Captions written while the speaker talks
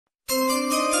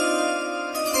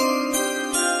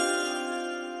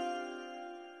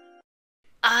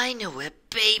I know where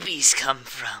babies come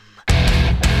from.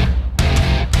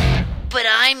 But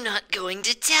I'm not going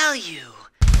to tell you.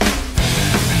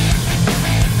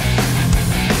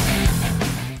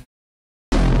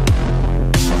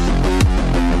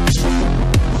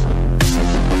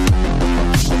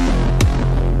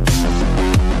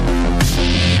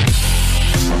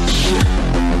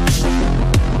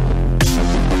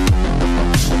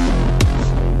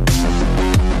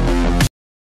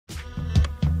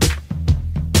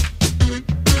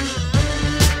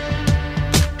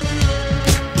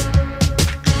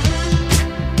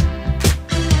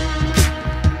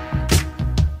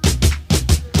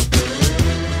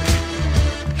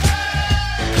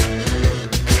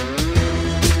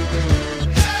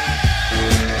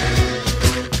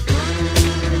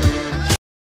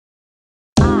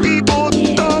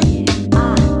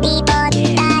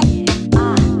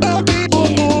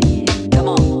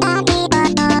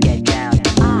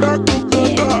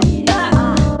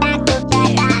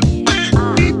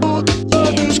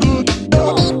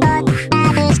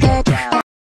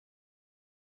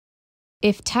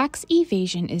 If tax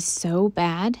evasion is so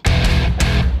bad,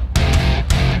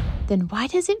 then why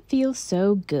does it feel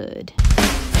so good?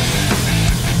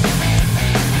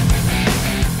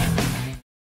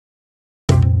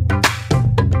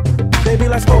 Baby,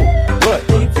 let's go. What?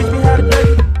 Can you teach me how to do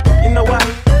it? You know why?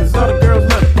 Cause all the girls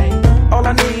love it. All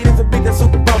I need is a beat that's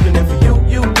super bumpin'. And for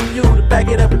you to back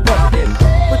it up and pump it.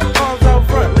 Put your arms out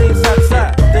front, lean side to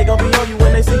side. They gon' be on you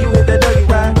when they see you hit that dirty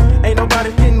ride. Ain't nobody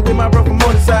fitting with my bro from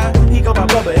on the side. He go by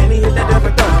Bubba and he hit that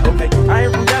different thumb. Okay, I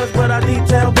ain't from Dallas, but I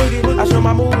detail boogie. I show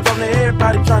my moves on to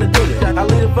everybody tryna do it. I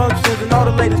lead the functions and all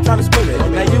the ladies tryna scream it.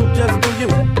 Now you just do you,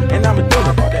 and I'ma do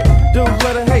it. Dudes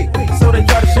love to hate, so they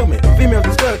try to shoot me. Females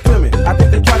be stuck to me, I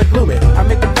think they try to glue me. I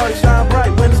make the party shine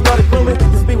bright when it started glooming.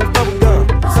 This beat was bubble gum,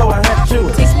 so I had to chew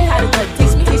it. Teach me how to gut,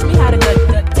 teach me how to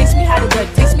gut, teach me how to gut,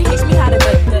 teach me how to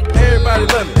gut. Everybody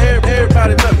love me,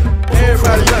 everybody love me,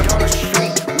 everybody love me.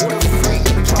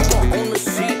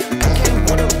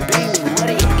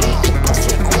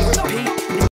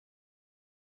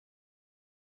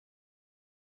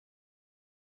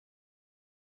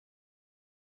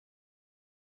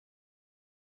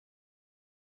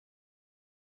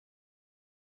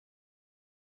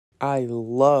 I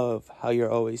love how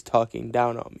you're always talking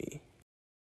down on me.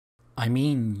 I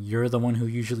mean, you're the one who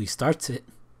usually starts it.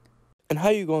 And how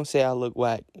you gonna say I look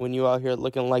whack when you out here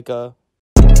looking like a...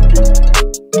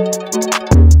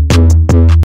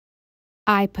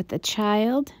 I put the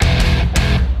child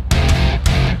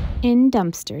in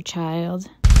dumpster child.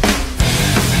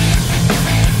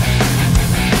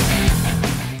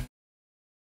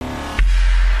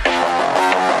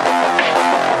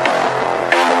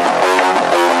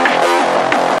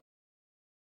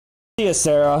 Yeah,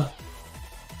 Sarah.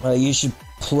 You should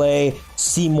play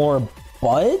Seymour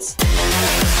Buds?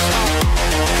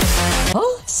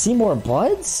 Huh? Seymour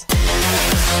Buds?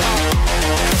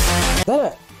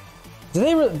 Did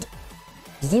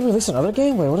they release another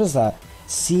game? Wait, what is that?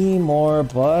 Seymour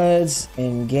Buds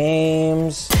in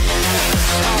games.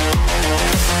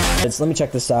 Let me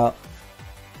check this out.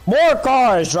 More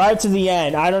cars! Drive to the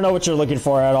end. I don't know what you're looking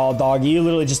for at all, dog. You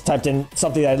literally just typed in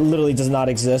something that literally does not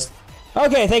exist.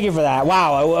 Okay, thank you for that.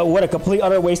 Wow, what a complete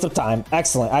utter waste of time.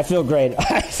 Excellent. I feel great.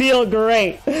 I feel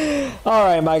great. All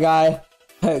right, my guy.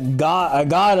 I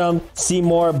got him. See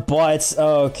more butts.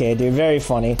 Okay, dude. Very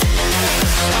funny. I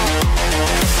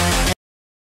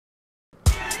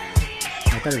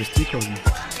thought it was T-coding.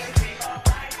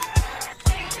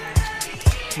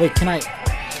 Wait, can I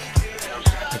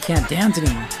can't dance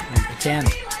anymore. I can't.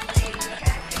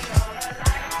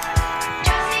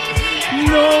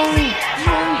 No!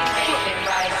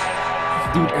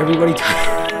 Dude, everybody